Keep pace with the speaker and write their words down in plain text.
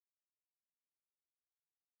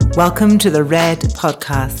Welcome to the Red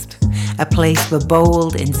Podcast, a place for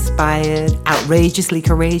bold, inspired, outrageously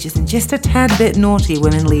courageous, and just a tad bit naughty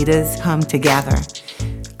women leaders come together.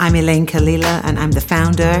 I'm Elaine Kalila, and I'm the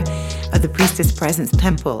founder of the Priestess Presence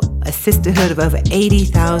Temple, a sisterhood of over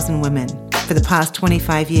 80,000 women. For the past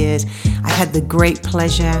 25 years, I've had the great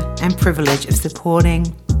pleasure and privilege of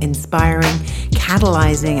supporting, inspiring,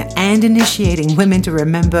 catalyzing, and initiating women to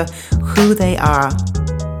remember who they are.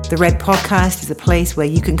 The Red Podcast is a place where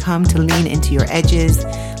you can come to lean into your edges,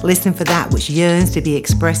 listen for that which yearns to be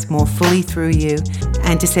expressed more fully through you,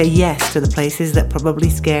 and to say yes to the places that probably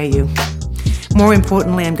scare you. More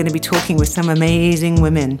importantly, I'm going to be talking with some amazing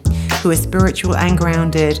women who are spiritual and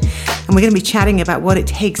grounded, and we're going to be chatting about what it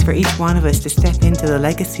takes for each one of us to step into the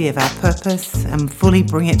legacy of our purpose and fully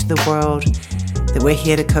bring it to the world that we're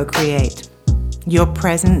here to co-create. Your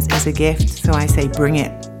presence is a gift, so I say bring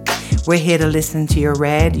it. We're here to listen to your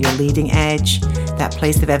red, your leading edge, that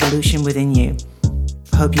place of evolution within you.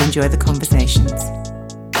 I hope you enjoy the conversations.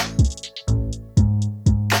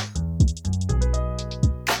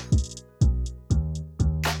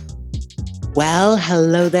 Well,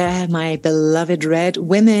 hello there, my beloved Red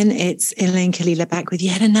women. It's Elaine Kalila back with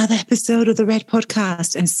yet another episode of the Red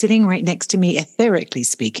Podcast. And sitting right next to me, etherically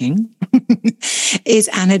speaking, is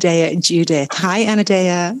Anadea Judith. Hi,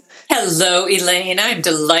 Anadea. Hello, Elaine. I'm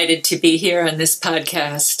delighted to be here on this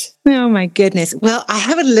podcast. Oh, my goodness. Well, I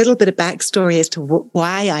have a little bit of backstory as to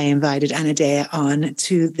why I invited Anadea on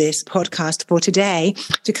to this podcast for today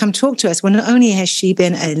to come talk to us. Well, not only has she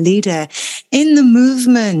been a leader in the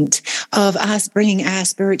movement of us bringing our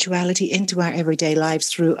spirituality into our everyday lives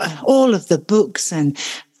through all of the books and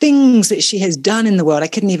things that she has done in the world. I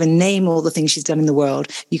couldn't even name all the things she's done in the world.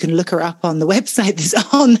 You can look her up on the website that's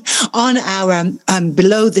on our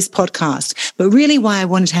below this podcast. But really why I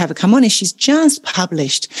wanted to have her come on is she's just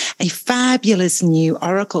published a fabulous new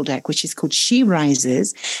oracle deck, which is called She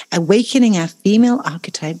Rises, Awakening Our Female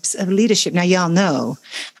Archetypes of Leadership. Now, y'all know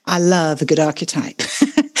I love a good archetype.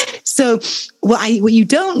 So what you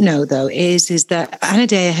don't know, though, is that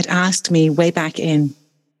Anadea had asked me way back in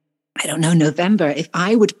November, if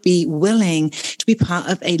I would be willing to be part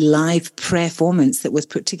of a live performance that was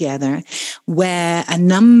put together where a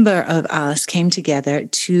number of us came together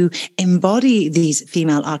to embody these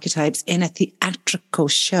female archetypes in a theatrical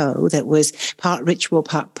show that was part ritual,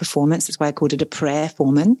 part performance. That's why I called it a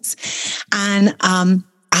prayer-formance. And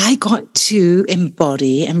I got to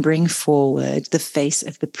embody and bring forward the face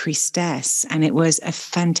of the priestess. And it was a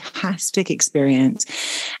fantastic experience.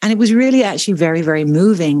 And it was really actually very, very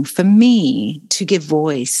moving for me to give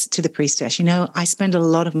voice to the priestess. You know, I spend a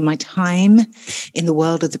lot of my time in the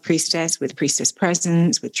world of the priestess, with priestess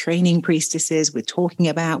presence, with training priestesses, with talking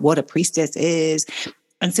about what a priestess is.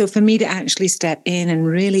 And so for me to actually step in and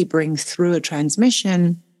really bring through a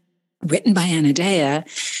transmission written by Anadea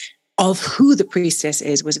of who the priestess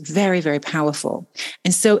is was very, very powerful.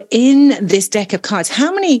 And so in this deck of cards,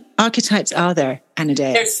 how many archetypes are there,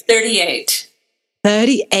 Anadea? There's 38.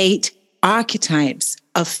 38 archetypes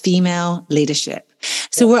of female leadership.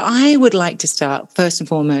 So where I would like to start, first and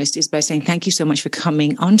foremost, is by saying thank you so much for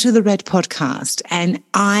coming onto the Red Podcast. And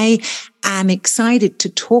I am excited to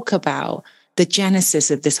talk about the genesis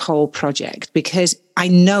of this whole project, because I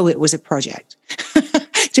know it was a project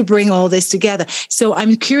to bring all this together. So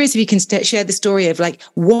I'm curious if you can share the story of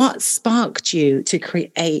what sparked you to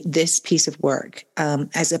create this piece of work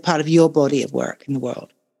as a part of your body of work in the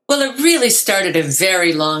world. Well, it really started a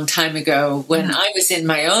very long time ago when I was in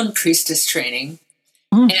my own priestess training.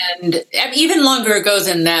 And even longer ago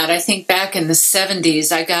than that, I think back in the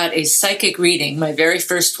 70s, I got a psychic reading, my very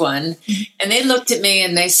first one. And they looked at me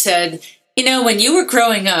and they said, you know, when you were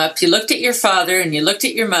growing up, you looked at your father and you looked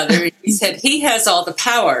at your mother, and you said, he has all the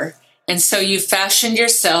power. And so you fashioned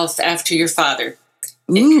yourself after your father.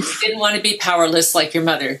 You didn't want to be powerless like your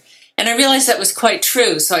mother. And I realized that was quite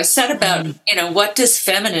true. So I set about, what does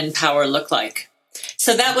feminine power look like?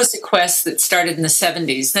 So that was a quest that started in the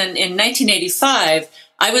 70s. Then in 1985,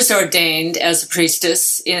 I was ordained as a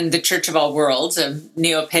priestess in the Church of All Worlds, a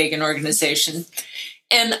neo-pagan organization.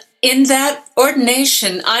 And in that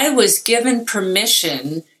ordination, I was given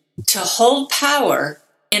permission to hold power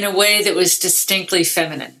in a way that was distinctly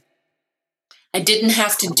feminine. I didn't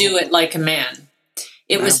have to do it like a man.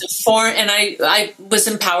 It was a form, and I was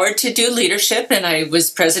empowered to do leadership, and I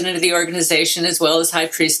was president of the organization as well as high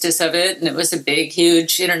priestess of it. And it was a big,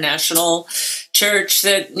 huge international church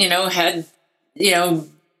that, had,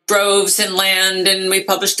 groves and land, and we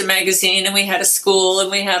published a magazine, and we had a school,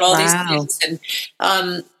 and we had all these things.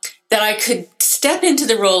 And that I could step into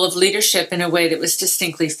the role of leadership in a way that was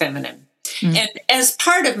distinctly feminine. And as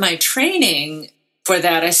part of my training, for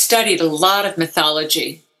that. I studied a lot of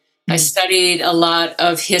mythology. I studied a lot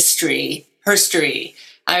of history, herstory.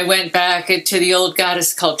 I went back to the old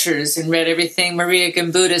goddess cultures and read everything Maria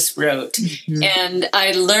Gimbutas wrote. And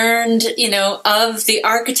I learned, of the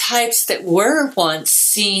archetypes that were once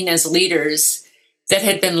seen as leaders that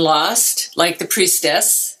had been lost, like the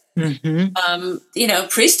priestess.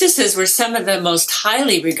 Priestesses were some of the most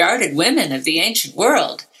highly regarded women of the ancient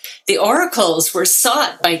world. The oracles were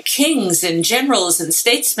sought by kings and generals and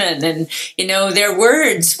statesmen, and, their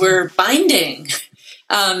words were binding.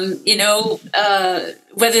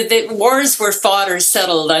 Whether the wars were fought or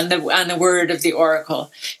settled on the word of the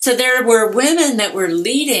oracle. So there were women that were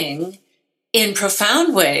leading in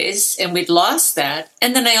profound ways, and we'd lost that.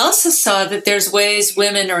 And then I also saw that there's ways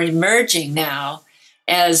women are emerging now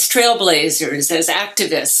as trailblazers, as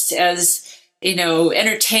activists, as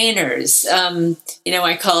entertainers.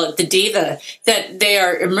 I call it the diva, that they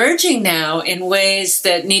are emerging now in ways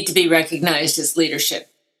that need to be recognized as leadership.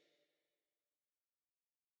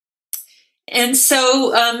 And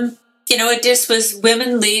so, it just was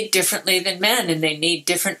women lead differently than men, and they need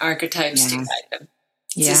different archetypes to guide them.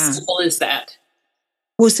 It's as simple as that.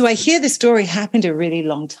 Well, so I hear the story happened a really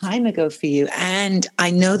long time ago for you. And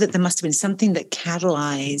I know that there must have been something that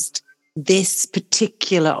catalyzed this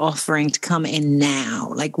particular offering to come in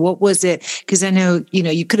now. Like, what was it? Because I know,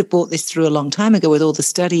 you could have brought this through a long time ago with all the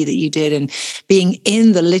study that you did and being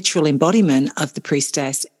in the literal embodiment of the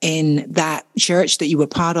priestess in that church that you were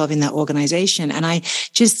part of in that organization. And I'm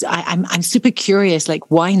super curious,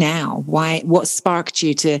 like, why now? What sparked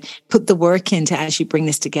you to put the work in to actually bring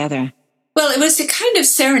this together? Well, it was a kind of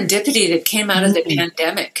serendipity that came out of the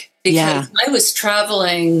pandemic. Because I was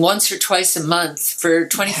traveling once or twice a month for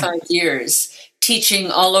 25 years,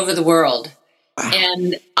 teaching all over the world. Wow.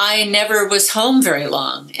 And I never was home very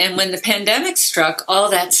long. And when the pandemic struck,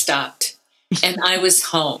 all that stopped. And I was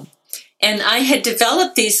home. And I had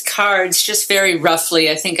developed these cards just very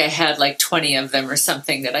roughly. I think I had like 20 of them or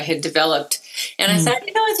something that I had developed. And I thought,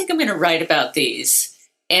 I think I'm going to write about these.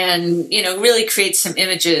 And, really create some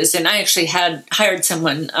images. And I actually had hired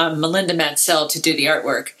someone, Melinda Mansell, to do the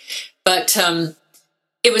artwork. But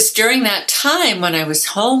it was during that time when I was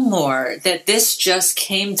home more that this just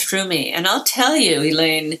came through me. And I'll tell you,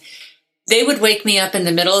 Elaine, they would wake me up in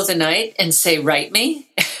the middle of the night and say, write me.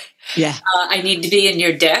 Yeah. I need to be in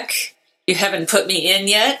your deck. You haven't put me in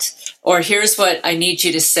yet. Or here's what I need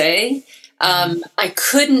you to say. I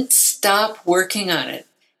couldn't stop working on it.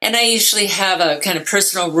 And I usually have a kind of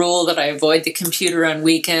personal rule that I avoid the computer on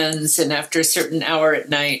weekends and after a certain hour at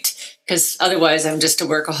night, because otherwise I'm just a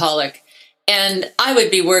workaholic. And I would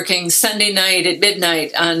be working Sunday night at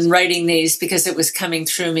midnight on writing these because it was coming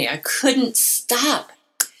through me. I couldn't stop.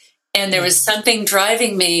 And there was something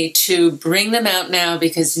driving me to bring them out now,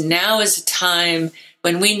 because now is a time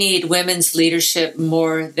when we need women's leadership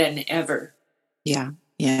more than ever. Yeah.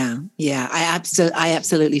 I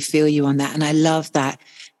absolutely feel you on that. And I love that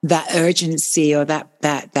urgency or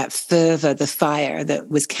that fervor, the fire that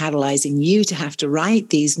was catalyzing you to have to write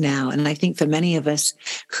these now. And I think for many of us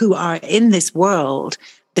who are in this world,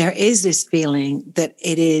 there is this feeling that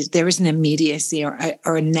there is an immediacy or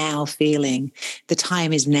a now feeling. The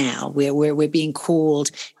time is now where we're being called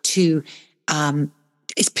to,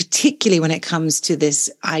 it's particularly when it comes to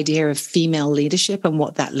this idea of female leadership and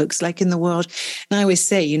what that looks like in the world. And I always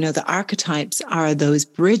say, the archetypes are those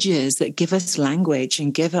bridges that give us language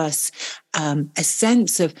and give us a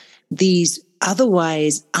sense of these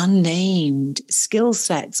otherwise unnamed skill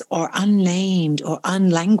sets or unnamed or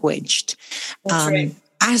unlanguaged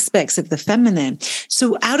aspects of the feminine.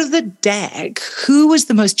 So out of the deck, who was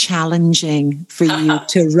the most challenging for you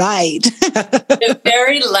to write? The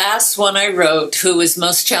very last one I wrote, who was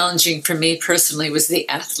most challenging for me personally, was the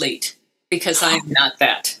athlete, because I'm not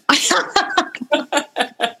that.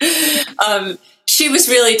 She was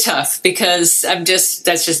really tough because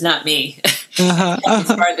that's just not me.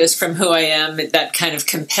 It's farthest from who I am, that kind of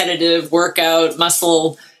competitive workout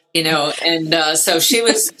muscle, and so she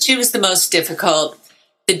was the most difficult.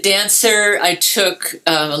 The dancer, I took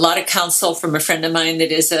a lot of counsel from a friend of mine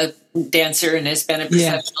that is a dancer and has been a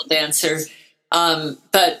professional dancer.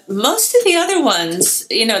 But most of the other ones,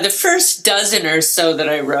 the first dozen or so that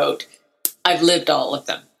I wrote, I've lived all of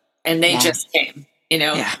them, and they just came,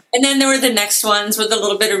 Yeah. And then there were the next ones with a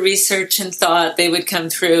little bit of research and thought, they would come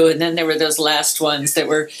through. And then there were those last ones that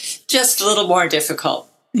were just a little more difficult.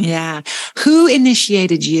 Yeah. Who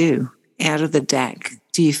initiated you out of the deck?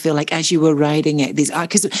 Do you feel like as you were writing it,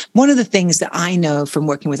 because one of the things that I know from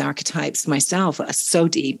working with archetypes myself so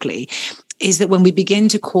deeply is that when we begin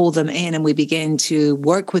to call them in and we begin to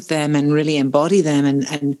work with them and really embody them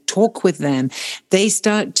and talk with them, they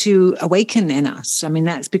start to awaken in us. I mean,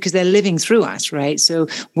 that's because they're living through us, right? So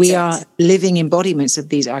we are living embodiments of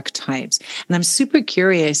these archetypes. And I'm super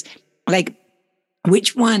curious, like,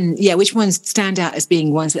 which ones stand out as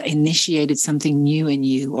being ones that initiated something new in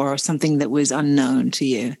you or something that was unknown to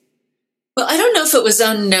you? Well, I don't know if it was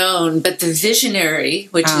unknown, but the visionary,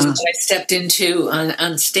 which is what I stepped into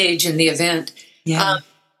on stage in the event,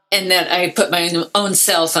 and that I put my own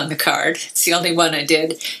self on the card. It's the only one I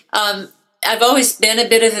did. I've always been a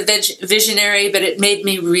bit of a visionary, but it made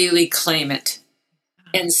me really claim it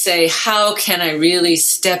and say, how can I really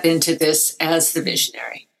step into this as the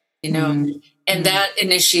visionary? You know, and that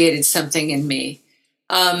initiated something in me.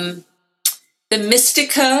 The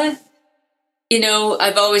Mystica. You know,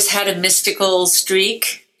 I've always had a mystical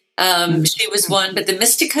streak. She was one, but the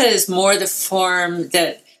Mystica is more the form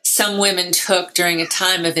that some women took during a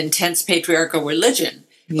time of intense patriarchal religion,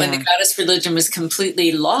 when the goddess religion was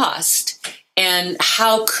completely lost. And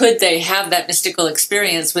how could they have that mystical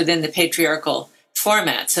experience within the patriarchal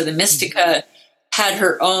format? So the Mystica had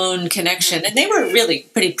her own connection, and they were really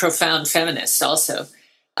pretty profound feminists also.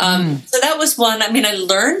 So that was one. I mean, I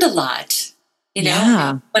learned a lot. You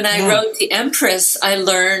know, when I wrote The Empress, I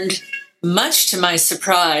learned, much to my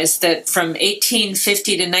surprise, that from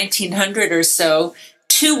 1850 to 1900 or so,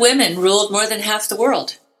 2 women ruled more than half the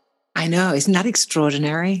world. I know. Isn't that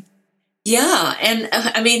extraordinary? Yeah. And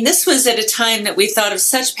I mean, this was at a time that we thought of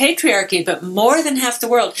such patriarchy, but more than half the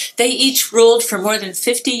world. They each ruled for more than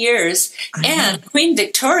 50 years. And Queen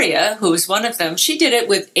Victoria, who was one of them, she did it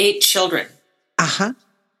with 8 children. Now,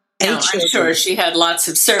 I'm sure she had lots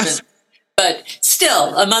of servants. But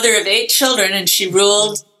still, a mother of 8 children, and she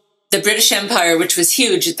ruled the British Empire, which was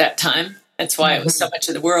huge at that time. That's why it was so much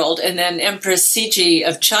of the world. And then Empress Cixi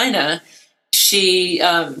of China,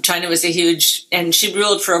 China was a huge, and she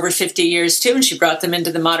ruled for over 50 years too. And she brought them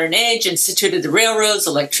into the modern age, instituted the railroads,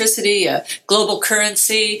 electricity, global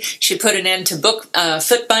currency. She put an end to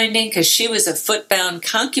foot binding, because she was a foot-bound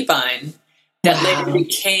concubine that later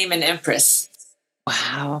became an empress.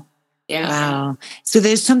 Wow. Yeah. Wow. So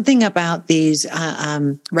there's something about these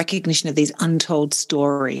recognition of these untold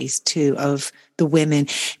stories too of the women,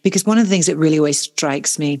 because one of the things that really always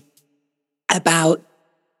strikes me about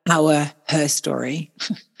her story,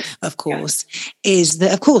 of course, is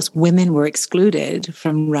that, of course, women were excluded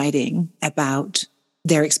from writing about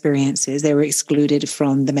their experiences. They were excluded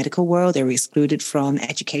from the medical world. They were excluded from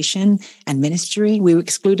education and ministry. We were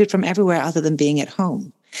excluded from everywhere other than being at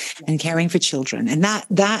home and caring for children. And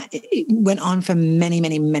that went on for many,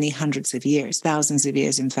 many, many hundreds of years, thousands of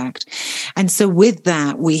years, in fact. And so with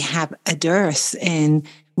that, we have a dearth in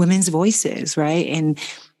women's voices, right? And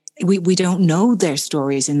we don't know their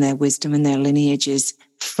stories and their wisdom and their lineages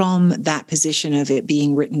from that position of it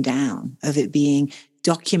being written down, of it being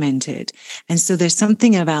documented. And so there's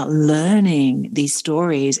something about learning these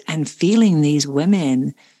stories and feeling these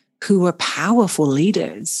women who were powerful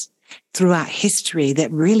leaders throughout history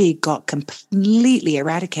that really got completely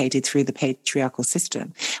eradicated through the patriarchal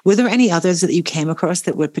system. Were there any others that you came across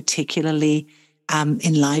that were particularly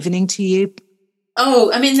enlivening to you?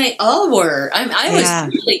 Oh, I mean, they all were. I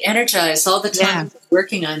was really energized all the time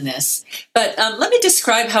working on this. But let me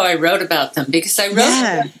describe how I wrote about them, because I wrote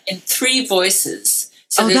them in 3 voices.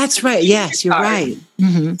 So that's right. Yes, you're right.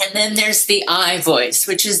 Mm-hmm. And then there's the I voice,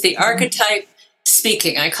 which is the archetype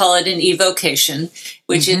speaking. I call it an evocation,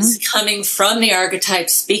 which is coming from the archetype,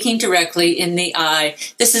 speaking directly in the I.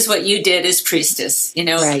 This is what you did as priestess. You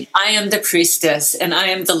know, I am the priestess, and I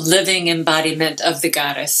am the living embodiment of the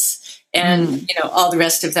goddess. And, you know, all the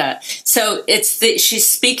rest of that. So she's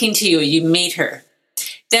speaking to you. You meet her.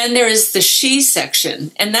 Then there is the she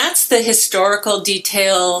section, and that's the historical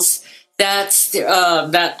details. That's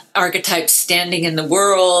that archetype standing in the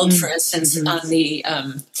world. For instance, on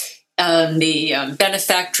the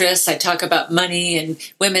benefactress, I talk about money and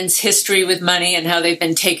women's history with money and how they've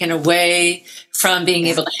been taken away from being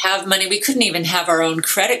able to have money. We couldn't even have our own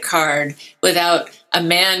credit card without a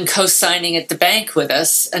man co-signing at the bank with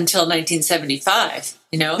us until 1975,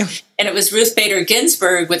 you know, and it was Ruth Bader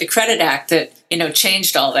Ginsburg with the Credit Act that, you know,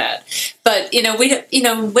 changed all that. But, you know,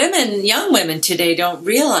 women, young women today don't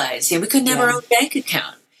realize, you know, we couldn't have our own bank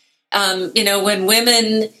account. You know, when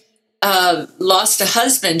women lost a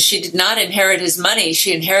husband, she did not inherit his money.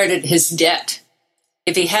 She inherited his debt.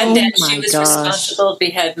 If he had debt, she was responsible. If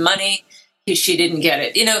he had money, she didn't get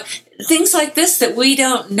it. You know, things like this that we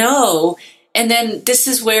don't know. And then this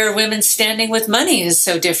is where women standing with money is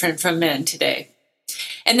so different from men today.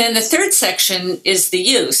 And then the third section is the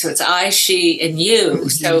you. So it's I, she, and you.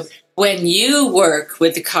 So when you work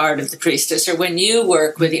with the card of the priestess, or when you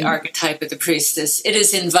work with the archetype of the priestess, it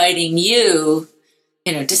is inviting you,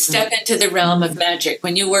 to step into the realm of magic.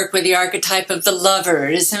 When you work with the archetype of the lover,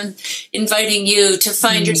 it is inviting you to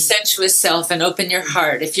find your sensuous self and open your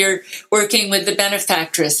heart. If you're working with the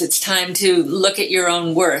benefactress, it's time to look at your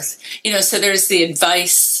own worth. So there's the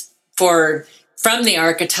advice from the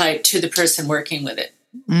archetype to the person working with it.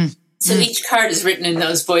 So each card is written in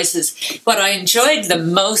those voices. What I enjoyed the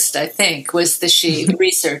most, I think, was the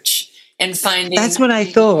research and finding. That's what I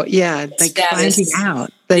thought. Yeah, like finding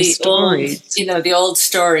out those stories. The old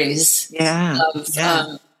stories. Yeah. Of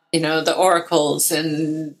the oracles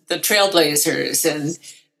and the trailblazers,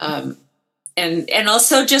 and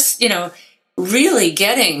also just really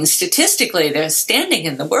getting statistically their standing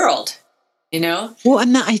in the world. Well,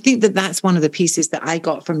 and I think that's one of the pieces that I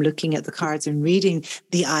got from looking at the cards and reading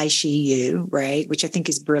the I, she, you, right? Which I think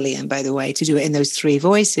is brilliant, by the way, to do it in those three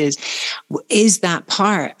voices, is that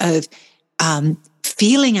part of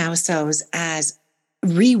feeling ourselves as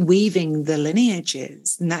reweaving the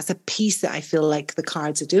lineages. And that's a piece that I feel like the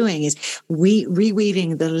cards are doing, is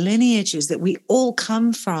reweaving the lineages that we all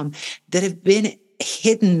come from, that have been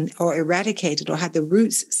hidden or eradicated or had the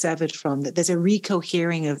roots severed from, that there's a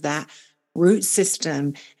recohering of that root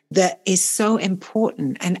system that is so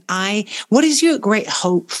important. And what is your great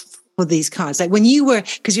hope for these cards? Like when you were,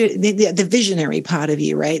 because you're the visionary part of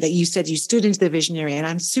you, right? Like you said, you stood into the visionary, and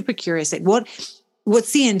I'm super curious, like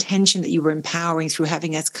what's the intention that you were empowering through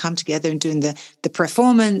having us come together and doing the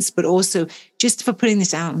performance, but also just for putting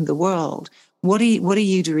this out in the world? What do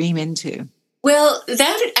you dream into? Well,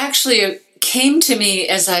 that actually came to me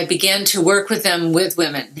as I began to work with them with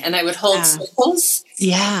women, and I would hold circles.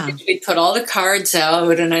 Yeah. We'd put all the cards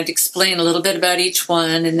out, and I'd explain a little bit about each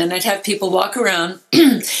one, and then I'd have people walk around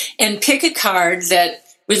and pick a card that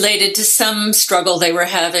related to some struggle they were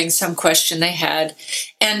having, some question they had,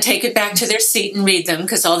 and take it back to their seat and read them,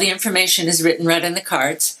 because all the information is written right in the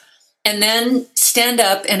cards, and then stand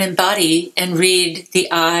up and embody and read the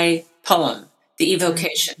I poem, the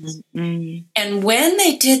evocation. And when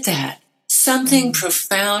they did that, something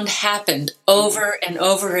profound happened over and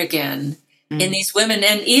over again in these women,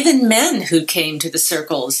 and even men who came to the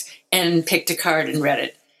circles and picked a card and read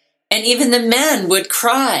it. And even the men would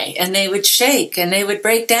cry, and they would shake, and they would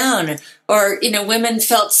break down. Or, women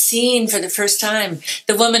felt seen for the first time.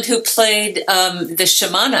 The woman who played the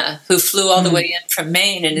shamana, who flew all the way in from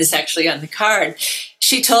Maine and is actually on the card,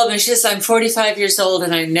 she told me, she says, I'm 45 years old,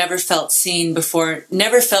 and I never felt seen before,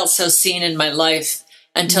 never felt so seen in my life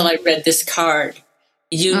until I read this card.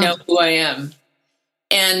 You know who I am.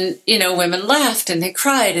 And, women laughed, and they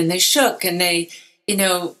cried, and they shook, and they,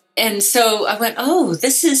 and so I went,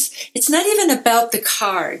 it's not even about the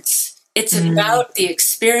cards. It's about the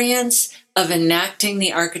experience of enacting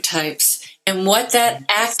the archetypes and what that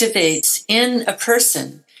activates in a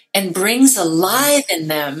person and brings alive in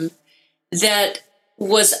them that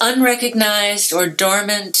was unrecognized or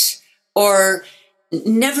dormant or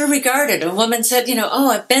never regarded. A woman said,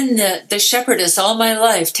 I've been the shepherdess all my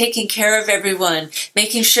life, taking care of everyone,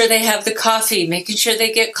 making sure they have the coffee, making sure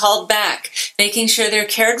they get called back, making sure they're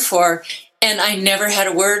cared for. And I never had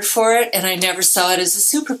a word for it, and I never saw it as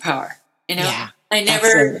a superpower. Yeah, I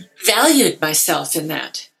never valued myself in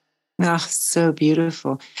that. Oh, so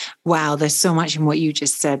beautiful. Wow. There's so much in what you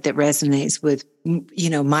just said that resonates with,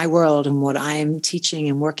 my world and what I'm teaching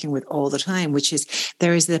and working with all the time, which is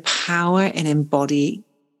there is the power in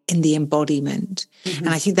the embodiment. And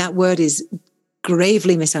I think that word is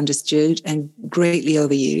gravely misunderstood and greatly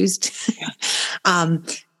overused.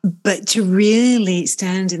 But to really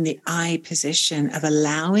stand in the I position of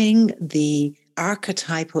allowing the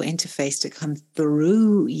archetypal interface to come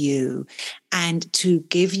through you and to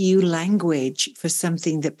give you language for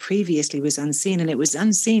something that previously was unseen. And it was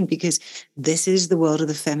unseen because this is the world of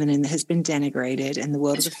the feminine that has been denigrated, and the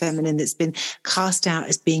world of the feminine that's been cast out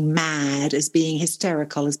as being mad, as being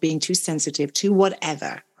hysterical, as being too sensitive, too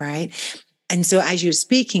whatever, right? And so as you're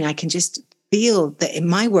speaking, I can just feel that in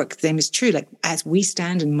my work, the same is true. Like as we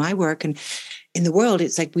stand in my work and in the world,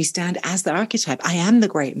 it's like we stand as the archetype. I am the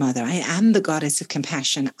great mother. I am the goddess of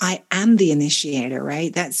compassion. I am the initiator,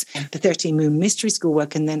 right? That's the 13 Moon Mystery School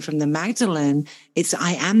work. And then from the Magdalene, it's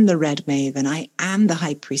I am the red maven. I am the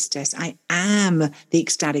high priestess. I am the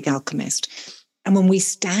ecstatic alchemist. And when we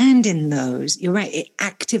stand in those, you're right, it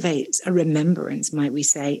activates a remembrance, might we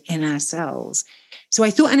say, in ourselves. So I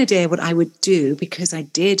thought, Anadea, what I would do, because I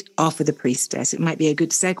did offer the priestess, it might be a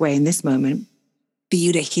good segue in this moment for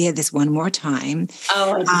you to hear this one more time.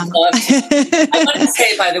 Oh, I'd love to. I want to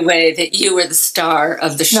say, by the way, that you were the star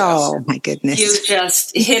of the show. Oh, my goodness. You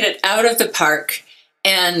just hit it out of the park.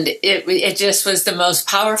 And it just was the most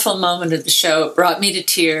powerful moment of the show. It brought me to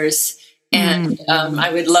tears. And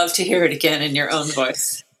I would love to hear it again in your own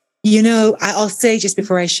voice. You know, I'll say just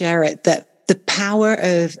before I share it that the power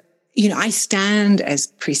of, you know, I stand as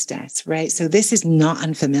priestess, right? So this is not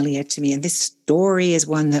unfamiliar to me. And this story is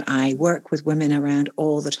one that I work with women around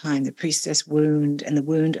all the time, the priestess wound and the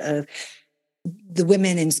wound of the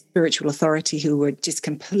women in spiritual authority who were just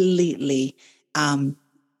completely,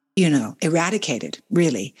 eradicated,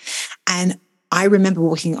 really. And I remember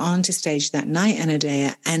walking onto stage that night,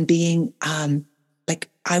 Anadea, and being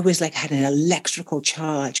I was like, had an electrical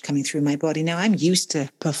charge coming through my body. Now I'm used to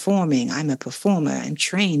performing. I'm a performer. I'm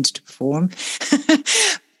trained to perform.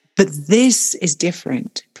 But this is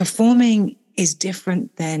different. Performing is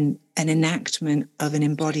different than an enactment of an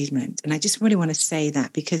embodiment. And I just really want to say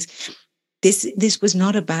that because this was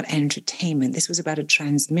not about entertainment. This was about a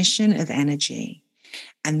transmission of energy.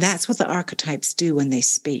 And that's what the archetypes do when they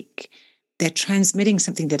speak. They're transmitting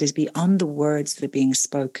something that is beyond the words that are being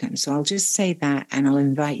spoken. So I'll just say that, and I'll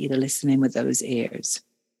invite you to listen in with those ears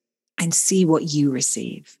and see what you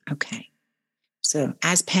receive. Okay. So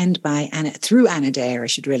as penned by through Anadea, I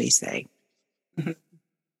should really say.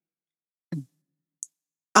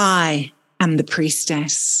 I am the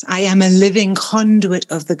priestess. I am a living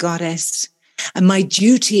conduit of the goddess, and my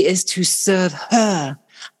duty is to serve her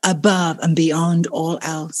above and beyond all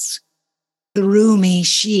else. Through me,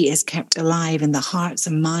 she is kept alive in the hearts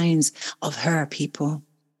and minds of her people.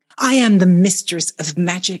 I am the mistress of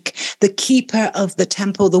magic, the keeper of the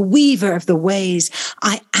temple, the weaver of the ways.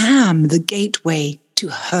 I am the gateway to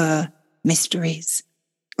her mysteries.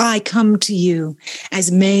 I come to you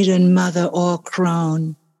as maiden, mother, or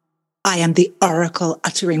crone. I am the oracle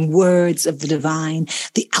uttering words of the divine,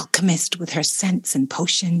 the alchemist with her scents and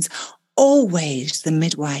potions, always the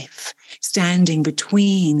midwife, standing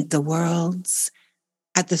between the worlds,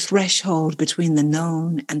 at the threshold between the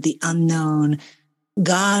known and the unknown,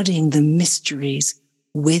 guarding the mysteries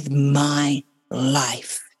with my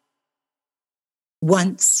life.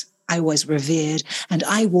 Once I was revered, and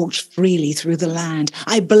I walked freely through the land.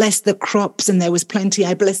 I blessed the crops, and there was plenty.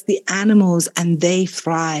 I blessed the animals, and they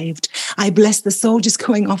thrived. I blessed the soldiers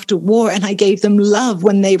going off to war, and I gave them love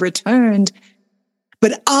when they returned.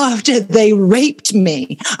 But after they raped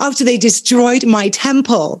me, after they destroyed my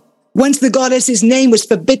temple, once the goddess's name was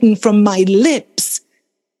forbidden from my lips,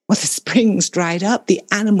 well, the springs dried up, the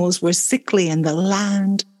animals were sickly, and the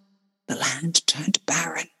land turned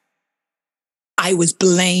barren. I was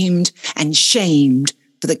blamed and shamed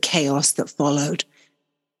for the chaos that followed,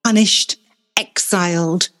 punished,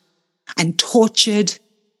 exiled, and tortured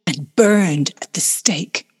and burned at the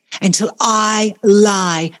stake, until I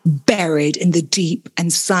lie buried in the deep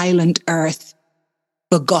and silent earth,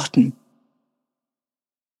 forgotten.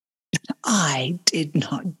 But I did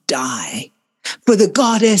not die, for the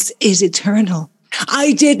goddess is eternal.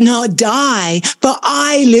 I did not die, for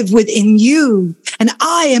I live within you, and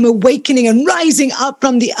I am awakening and rising up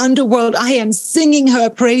from the underworld. I am singing her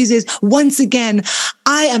praises once again.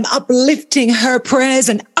 I am uplifting her prayers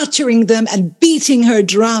and uttering them and beating her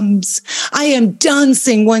drums. I am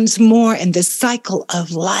dancing once more in the cycle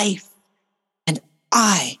of life, and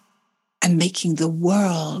I am making the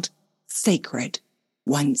world sacred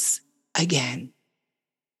once again.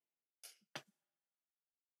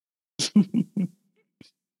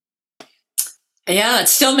 Yeah, it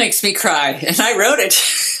still makes me cry, and I wrote it.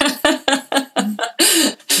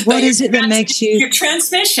 What is it that makes you... Your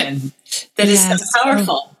transmission that is so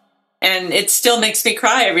powerful, and it still makes me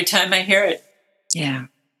cry every time I hear it. Yeah.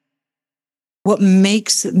 What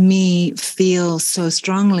makes me feel so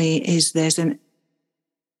strongly is and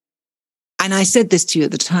I said this to you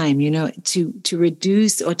at the time, you know, to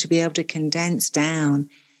reduce or to be able to condense down,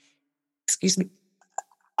 excuse me,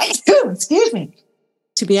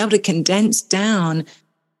 to be able to condense down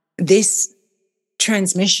this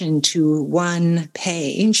transmission to one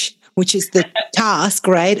page, which is the task,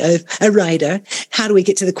 right, of a writer. How do we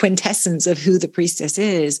get to the quintessence of who the priestess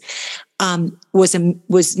is?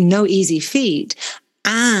 Was no easy feat.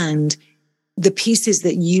 And the pieces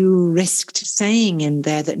that you risked saying in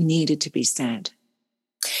there that needed to be said.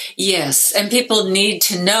 Yes, and people need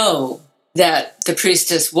to know that the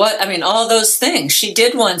priestess, all those things. She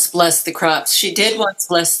did once bless the crops. She did once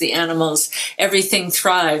bless the animals. Everything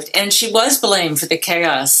thrived. And she was blamed for the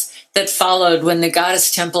chaos that followed when the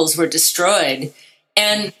goddess temples were destroyed.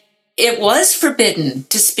 And it was forbidden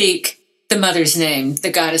to speak the mother's name,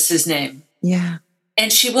 the goddess's name. Yeah.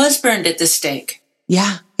 And she was burned at the stake.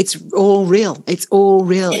 Yeah. It's all real. It's all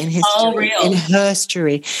real in history, all real. in her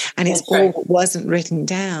story. And it's That's all right. what wasn't written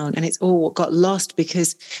down. And it's all what got lost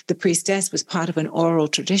because the priestess was part of an oral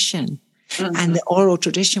tradition. Mm-hmm. And the oral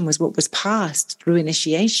tradition was what was passed through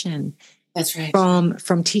initiation. That's right.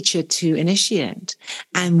 From teacher to initiate.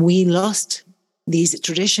 And we lost these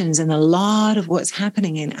traditions, and a lot of what's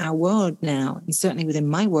happening in our world now, and certainly within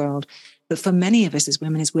my world, but for many of us as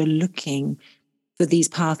women, is we're looking for these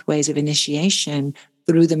pathways of initiation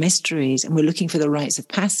through the mysteries, and we're looking for the rites of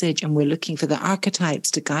passage, and we're looking for the archetypes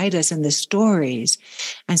to guide us and the stories.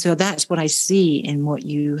 And so that's what I see in what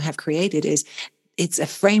you have created. Is it's a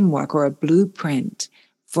framework or a blueprint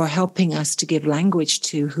for helping us to give language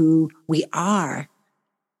to who we are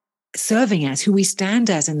serving as, who we stand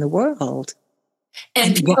as in the world.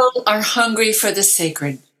 And people are hungry for the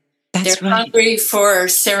sacred. They're hungry for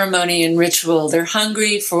ceremony and ritual. They're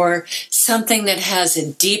hungry for something that has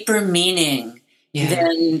a deeper meaning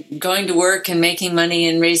than going to work and making money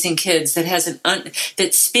and raising kids, that has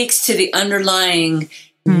that speaks to the underlying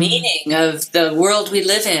meaning of the world we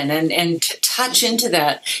live in, and to touch into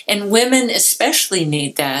that. And women especially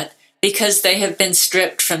need that because they have been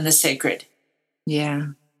stripped from the sacred. Yeah.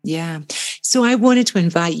 So I wanted to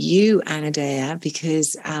invite you, Anadea,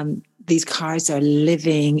 because these cards are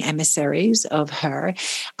living emissaries of her.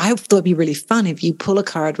 I thought it'd be really fun if you pull a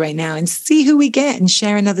card right now and see who we get and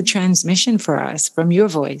share another transmission for us from your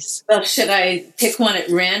voice. Well, should I pick one at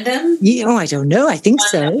random? Yeah, I don't know. I think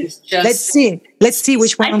so. Let's see. Let's see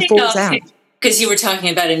which one falls out. Because you were talking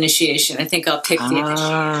about initiation. I think I'll pick the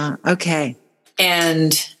initiation. Okay.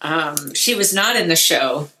 And she was not in the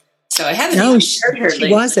show. So I haven't heard her. She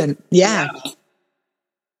wasn't. Yeah. No.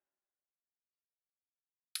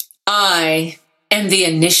 I am the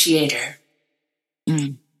initiator.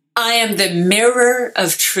 I am the mirror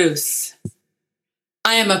of truth.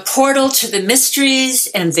 I am a portal to the mysteries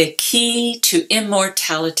and the key to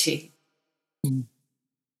immortality.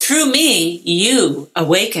 Through me, you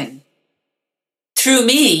awaken. Through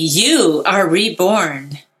me, you are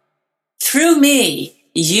reborn. Through me,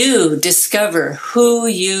 you discover who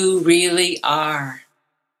you really are.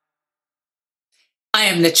 I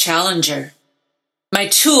am the challenger. My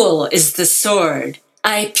tool is the sword.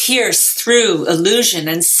 I pierce through illusion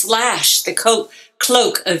and slash the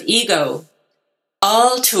cloak of ego,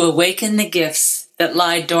 all to awaken the gifts that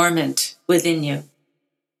lie dormant within you.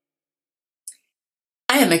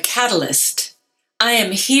 I am a catalyst. I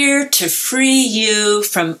am here to free you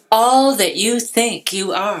from all that you think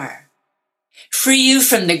you are. Free you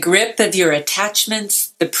from the grip of your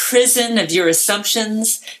attachments, the prison of your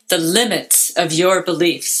assumptions, the limits of your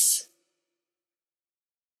beliefs.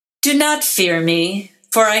 Do not fear me,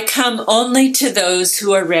 for I come only to those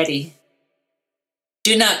who are ready.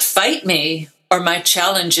 Do not fight me, or my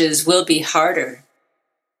challenges will be harder.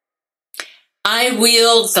 I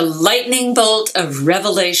wield the lightning bolt of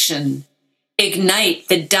revelation, ignite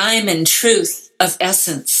the diamond truth of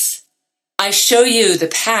essence. I show you the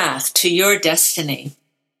path to your destiny.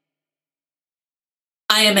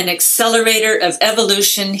 I am an accelerator of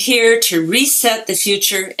evolution, here to reset the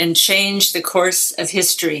future and change the course of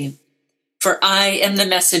history, for I am the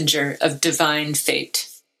messenger of divine fate.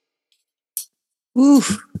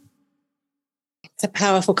 Oof. It's a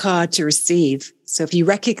powerful card to receive. So if you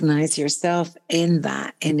recognize yourself in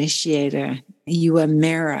that initiator, you are a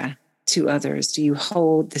mirror to others. Do you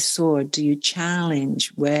hold the sword? Do you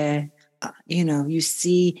challenge where you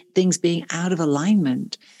see things being out of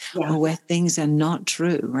alignment or where things are not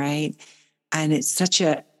true, right? And it's such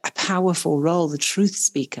a powerful role, the truth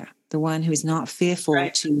speaker, the one who is not fearful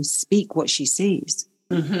to speak what she sees.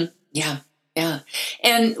 Mm-hmm. Yeah.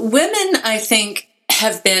 And women, I think,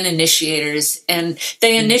 have been initiators, and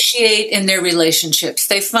they initiate in their relationships.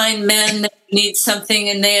 They find men that need something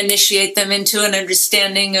and they initiate them into an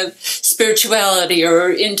understanding of spirituality or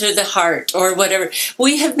into the heart or whatever.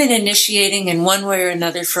 We have been initiating in one way or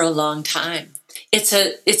another for a long time. It's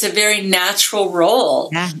a very natural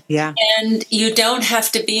role. Yeah. And you don't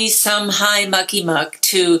have to be some high mucky muck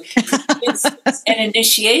to produce an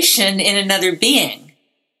initiation in another being.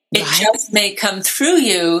 It just may come through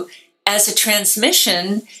you as a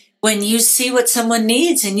transmission when you see what someone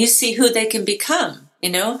needs and you see who they can become.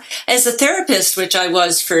 As a therapist, which I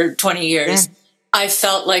was for 20 years, I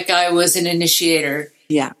felt like I was an initiator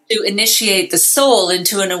to initiate the soul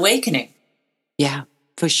into an awakening. Yeah,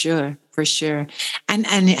 for sure. And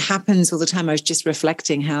it happens all the time. I was just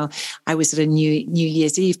reflecting how I was at a New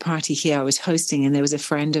Year's Eve party here I was hosting, and there was a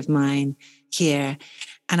friend of mine here.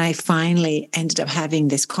 And I finally ended up having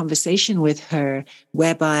this conversation with her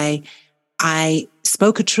whereby I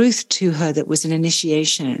spoke a truth to her that was an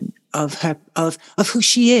initiation. of her, of who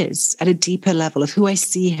she is at a deeper level, of who I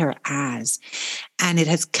see her as. And it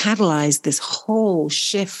has catalyzed this whole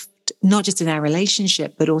shift, not just in our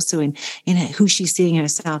relationship, but also in who she's seeing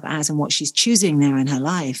herself as and what she's choosing now in her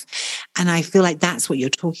life. And I feel like that's what you're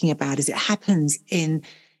talking about, is it happens in,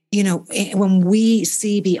 when we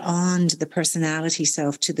see beyond the personality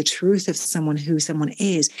self to the truth of someone, who someone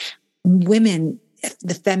is. Women,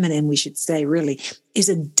 the feminine, we should say, really is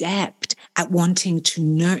adept at wanting to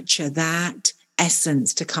nurture that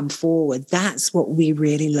essence to come forward. That's what we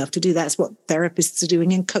really love to do. That's what therapists are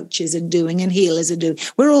doing and coaches are doing and healers are doing.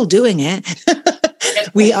 We're all doing it.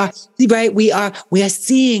 We are, right? We are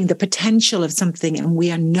seeing the potential of something, and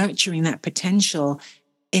we are nurturing that potential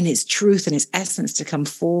in its truth and its essence to come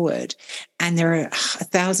forward. And there are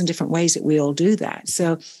 1,000 different ways that we all do that.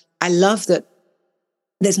 So I love that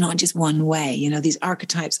there's not just one way. These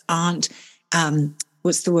archetypes aren't,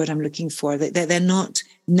 what's the word I'm looking for? They're not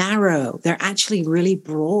narrow. They're actually really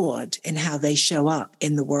broad in how they show up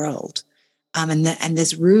in the world. And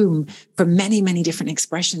there's room for many, many different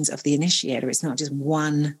expressions of the initiator. It's not just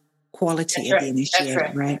one quality of the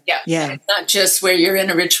initiator, right? Yeah. It's not just where you're in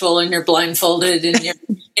a ritual and you're blindfolded and you're,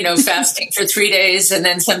 fasting for 3 days and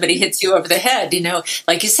then somebody hits you over the head.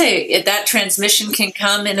 Like you say, that transmission can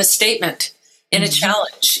come in a statement, in a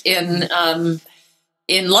challenge, in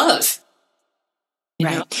love.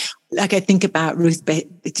 Right. Like I think about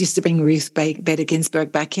just to bring Ruth Bader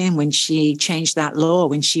Ginsburg back in, when she changed that law,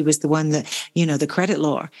 when she was the one that, the credit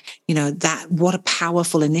law, what a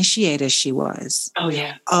powerful initiator she was. Oh,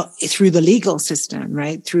 yeah. Through the legal system,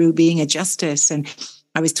 right? Through being a justice. And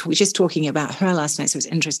I was just talking about her last night. So it's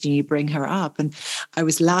interesting you bring her up. And I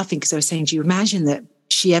was laughing because I was saying, do you imagine that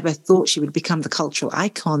she ever thought she would become the cultural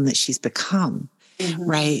icon that she's become? Mm-hmm.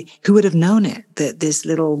 Right? Who would have known it, that this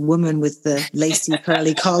little woman with the lacy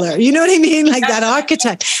curly collar, you know what I mean? Like that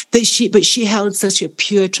archetype but she held such a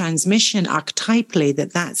pure transmission archetypally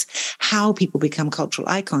that's how people become cultural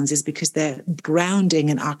icons, is because they're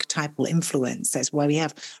grounding an archetypal influence. That's why we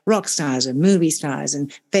have rock stars and movie stars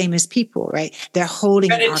and famous people, right? They're holding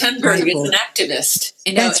Greta Thunberg is an activist.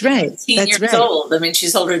 That's right. 16 years old. I mean,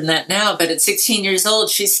 she's older than that now, but at 16 years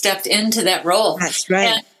old, she stepped into that role. That's right.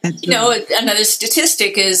 And, another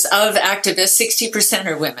statistic is of activists, 60%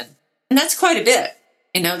 are women. And that's quite a bit.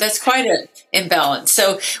 That's quite an imbalance.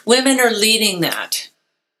 So women are leading that.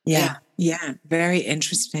 Yeah. Very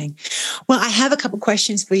interesting. Well, I have a couple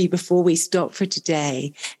questions for you before we stop for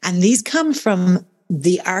today. And these come from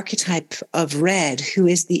the archetype of Red, who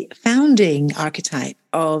is the founding archetype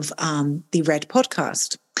of the Red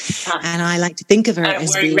podcast. And I like to think of her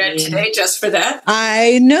as being red today just for that.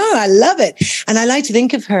 I know, I love it. And I like to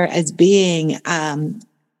think of her as being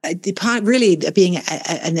really being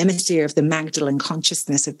an emissary of the Magdalene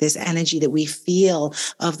consciousness, of this energy that we feel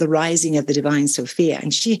of the rising of the divine Sophia.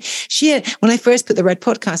 And she when I first put the Red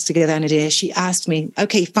podcast together, Nadia, she asked me,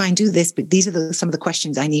 okay, fine, do this, but these are some of the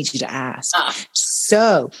questions I need you to ask.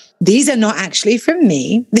 So these are not actually from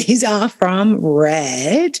me. These are from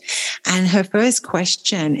Red. And her first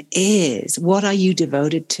question is, what are you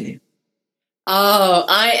devoted to? Oh,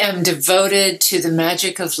 I am devoted to the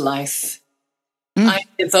magic of life. I'm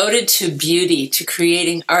devoted to beauty, to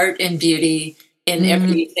creating art and beauty in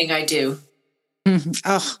everything I do.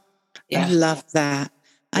 Oh, yeah. I love that.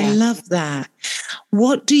 I love that.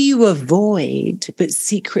 What do you avoid but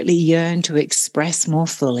secretly yearn to express more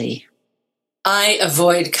fully? I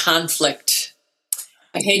avoid conflict.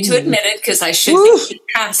 I hate to admit it, because I should be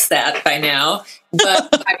past that by now. But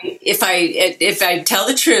if I tell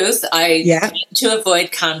the truth, I need to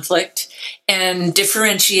avoid conflict and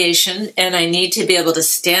differentiation, and I need to be able to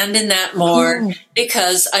stand in that more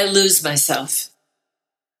because I lose myself.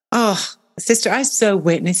 Oh, sister, I so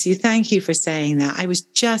witness you. Thank you for saying that. I was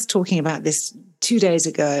just talking about this 2 days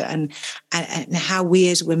ago, and how we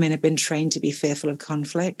as women have been trained to be fearful of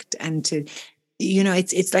conflict, and to,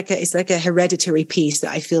 it's like a hereditary piece that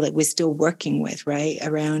I feel like we're still working with, right?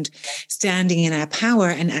 Around standing in our power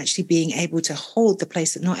and actually being able to hold the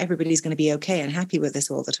place that not everybody's going to be okay and happy with us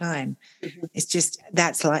all the time. Mm-hmm. It's just,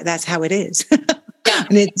 that's how it is. Yeah.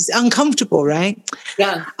 And it's uncomfortable, right?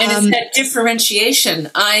 Yeah. And it's that differentiation.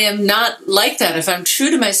 I am not like that. If I'm true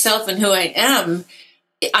to myself and who I am,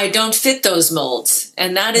 I don't fit those molds.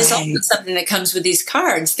 And that is also something that comes with these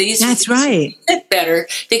cards. That's right. Fit better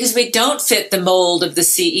because we don't fit the mold of the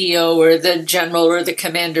CEO or the general or the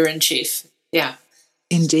commander in chief. Yeah.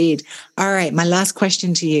 Indeed. All right. My last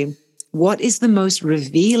question to you. What is the most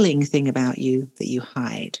revealing thing about you that you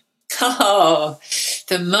hide? Oh,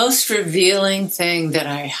 the most revealing thing that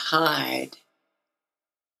I hide.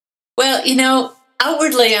 Well,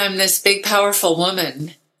 outwardly I'm this big, powerful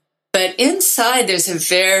woman. But inside, there's a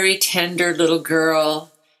very tender little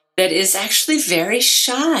girl that is actually very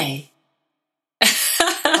shy.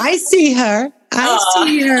 I see her.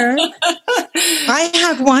 See her. I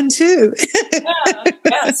have one too.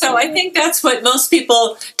 Yeah. So I think that's what most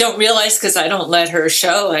people don't realize, because I don't let her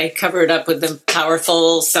show. I cover it up with the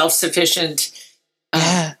powerful, self-sufficient.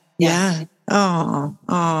 Yeah. Oh,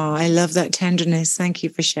 I love that tenderness. Thank you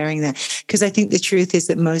for sharing that. Because I think the truth is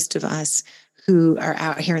that most of us who are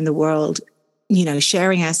out here in the world,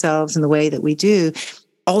 sharing ourselves in the way that we do,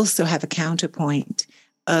 also have a counterpoint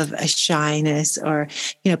of a shyness, or,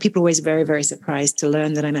 people are always very, very surprised to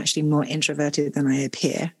learn that I'm actually more introverted than I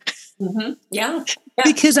appear. Mm-hmm. Yeah.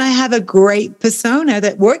 Because I have a great persona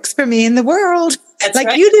that works for me in the world. That's like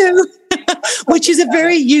right. You do, which is a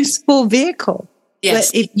very useful vehicle.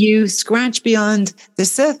 Yes. But if you scratch beyond the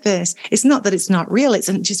surface, it's not that it's not real. It's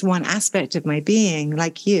just one aspect of my being,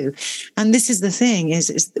 like you. And this is the thing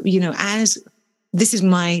is, as this is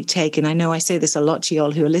my take, and I know I say this a lot to you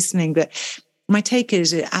all who are listening, but my take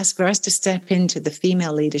is, as for us to step into the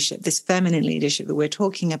female leadership, this feminine leadership that we're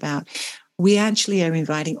talking about, we actually are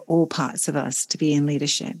inviting all parts of us to be in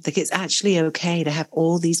leadership. Like, it's actually okay to have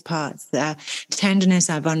all these parts, our tenderness,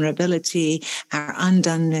 our vulnerability, our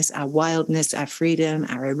undoneness, our wildness, our freedom,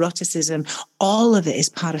 our eroticism. All of it is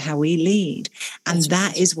part of how we lead. And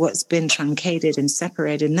that is what's been truncated and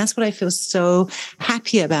separated. And that's what I feel so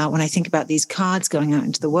happy about when I think about these cards going out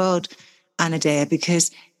into the world, Anadea,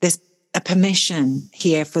 because there's a permission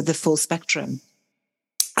here for the full spectrum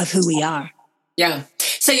of who we are. Yeah.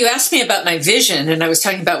 So you asked me about my vision, and I was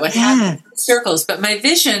talking about what happens in circles. But my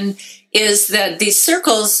vision is that these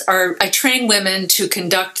circles I train women to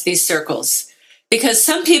conduct these circles, because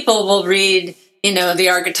some people will read, the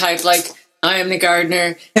archetype, like, I am the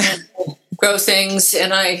gardener and grow things. And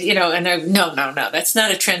no, that's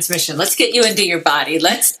not a transmission. Let's get you into your body.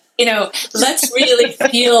 Let's really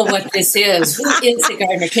feel what this is. Who is the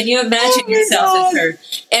gardener? Can you imagine yourself as her?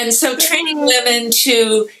 And so training women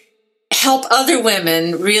to help other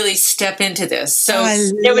women really step into this. So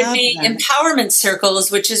there would be empowerment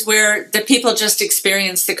circles, which is where the people just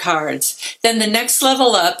experience the cards. Then the next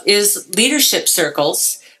level up is leadership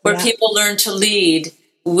circles, where people learn to lead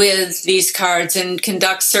with these cards and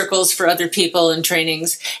conduct circles for other people and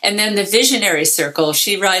trainings. And then the visionary circle,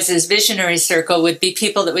 She Rises visionary circle, would be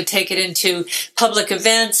people that would take it into public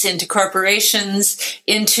events, into corporations,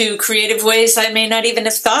 into creative ways I may not even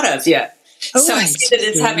have thought of yet. So I see that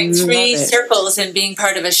it's having 3 circles and being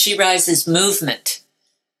part of a She Rises movement.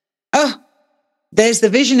 Oh, there's the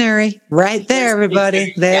visionary right there,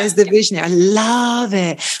 everybody. There's the visionary. I love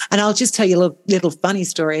it. And I'll just tell you a little funny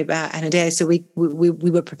story about Anadea. So we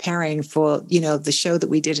were preparing for, the show that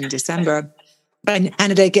we did in December. And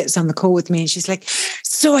Anadea gets on the call with me and she's like,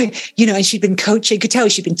 and she'd been coaching, could tell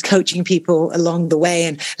she'd been coaching people along the way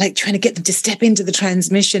and like trying to get them to step into the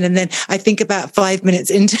transmission. And then I think about 5 minutes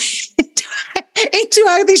into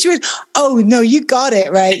our thing, she went, oh no, you got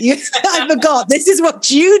it, right? I forgot. This is what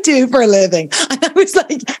you do for a living. And I was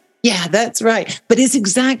like, yeah, that's right. But it's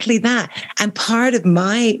exactly that. And part of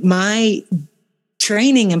my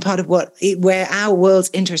training and part of where our worlds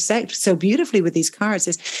intersect so beautifully with these cards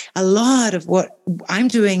is a lot of what I'm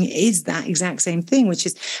doing is that exact same thing, which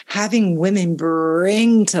is having women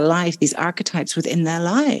bring to life these archetypes within their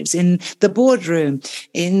lives, in the boardroom,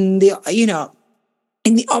 in the,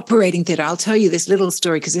 in the operating theater. I'll tell you this little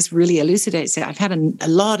story because this really elucidates it. I've had a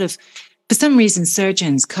lot of, for some reason,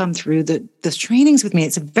 surgeons come through the trainings with me.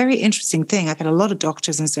 It's a very interesting thing. I've had a lot of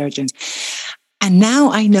doctors and surgeons. And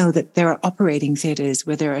now I know that there are operating theaters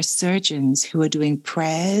where there are surgeons who are doing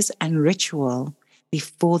prayers and ritual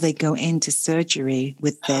before they go into surgery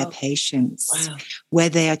with their patients, where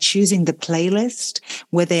they are choosing the playlist,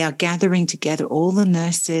 where they are gathering together all the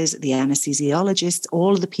nurses, the anesthesiologists,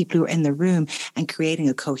 all of the people who are in the room and creating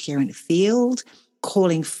a coherent field,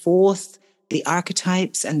 calling forth the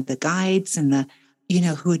archetypes and the guides and the,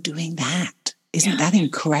 who are doing that. Isn't that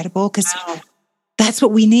incredible? Because that's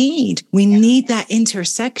what we need. We need that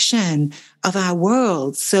intersection of our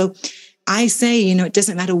worlds. So I say, it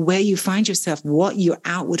doesn't matter where you find yourself, what your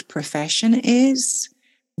outward profession is.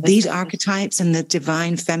 These archetypes and the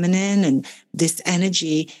divine feminine and this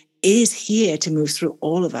energy is here to move through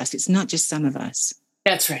all of us. It's not just some of us.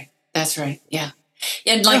 That's right. That's right. Yeah.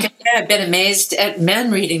 And like I said, I've been amazed at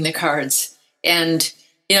men reading the cards. And,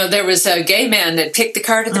 there was a gay man that picked the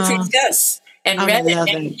card of the priestess. And read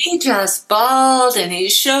it, and he just bawled and he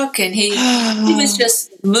shook and he was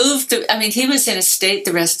just moved. He was in a state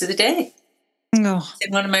the rest of the day. in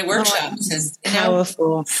one of my workshops. And,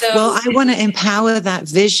 powerful. Well, I want to empower that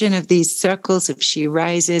vision of these circles of She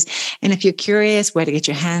Rises. And if you're curious where to get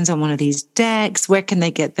your hands on one of these decks, where can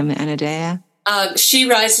they get them, Anodea?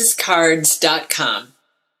 SheRisesCards.com.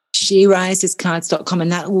 SheRisesCards.com,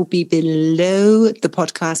 and that will be below the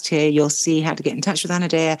podcast here. You'll see how to get in touch with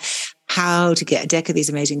Anodea, how to get a deck of these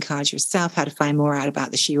amazing cards yourself, how to find more out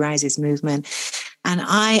about the She Rises movement. And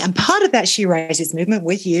I am part of that She Rises movement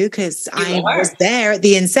with you because I was there at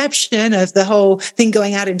the inception of the whole thing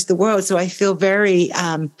going out into the world. So I feel very,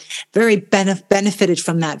 very benefited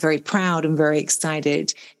from that, very proud and very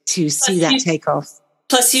excited to see that take off.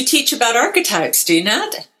 Plus, you teach about archetypes, do you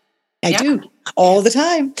not? I do all the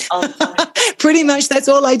time. Pretty much that's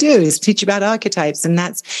all I do is teach about archetypes. And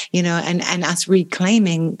that's, and us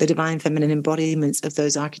reclaiming the divine feminine embodiments of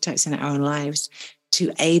those archetypes in our own lives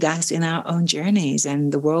to aid us in our own journeys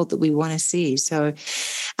and the world that we want to see. So,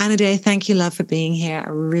 Anodea, thank you, love, for being here. I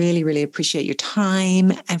really, really appreciate your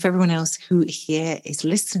time. And for everyone else who here is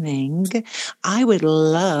listening, I would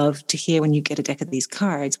love to hear when you get a deck of these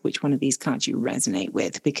cards, which one of these cards you resonate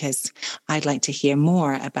with, because I'd like to hear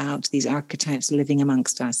more about these archetypes living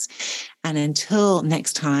amongst us. And until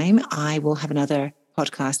next time, I will have another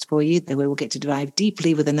podcast for you that we will get to dive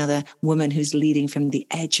deeply with another woman who's leading from the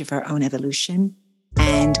edge of her own evolution.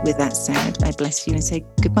 And with that said, I bless you and say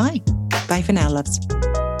goodbye. Bye for now, loves.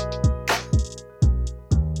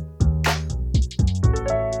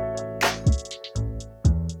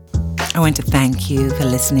 I want to thank you for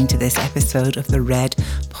listening to this episode of the Red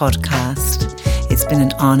Podcast. It's been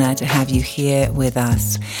an honor to have you here with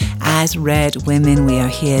us. As Red women, we are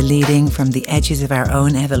here leading from the edges of our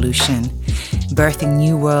own evolution, birthing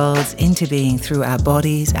new worlds into being through our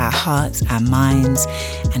bodies, our hearts, our minds,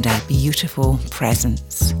 and our beautiful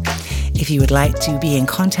presence. If you would like to be in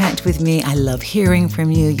contact with me, I love hearing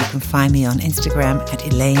from you. You can find me on Instagram at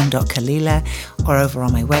elaine.kalila or over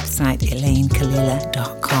on my website,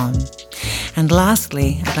 elainekalila.com. And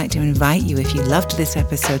lastly, I'd like to invite you, if you loved this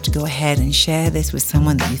episode, to go ahead and share this with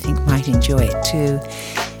someone that you think might enjoy it too.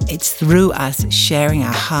 It's through us sharing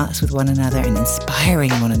our hearts with one another and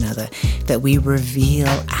inspiring one another that we reveal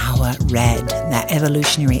our red, that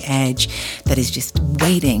evolutionary edge that is just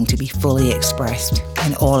waiting to be fully expressed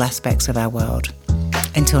in all aspects of our world.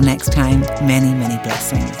 Until next time, many, many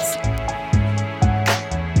blessings.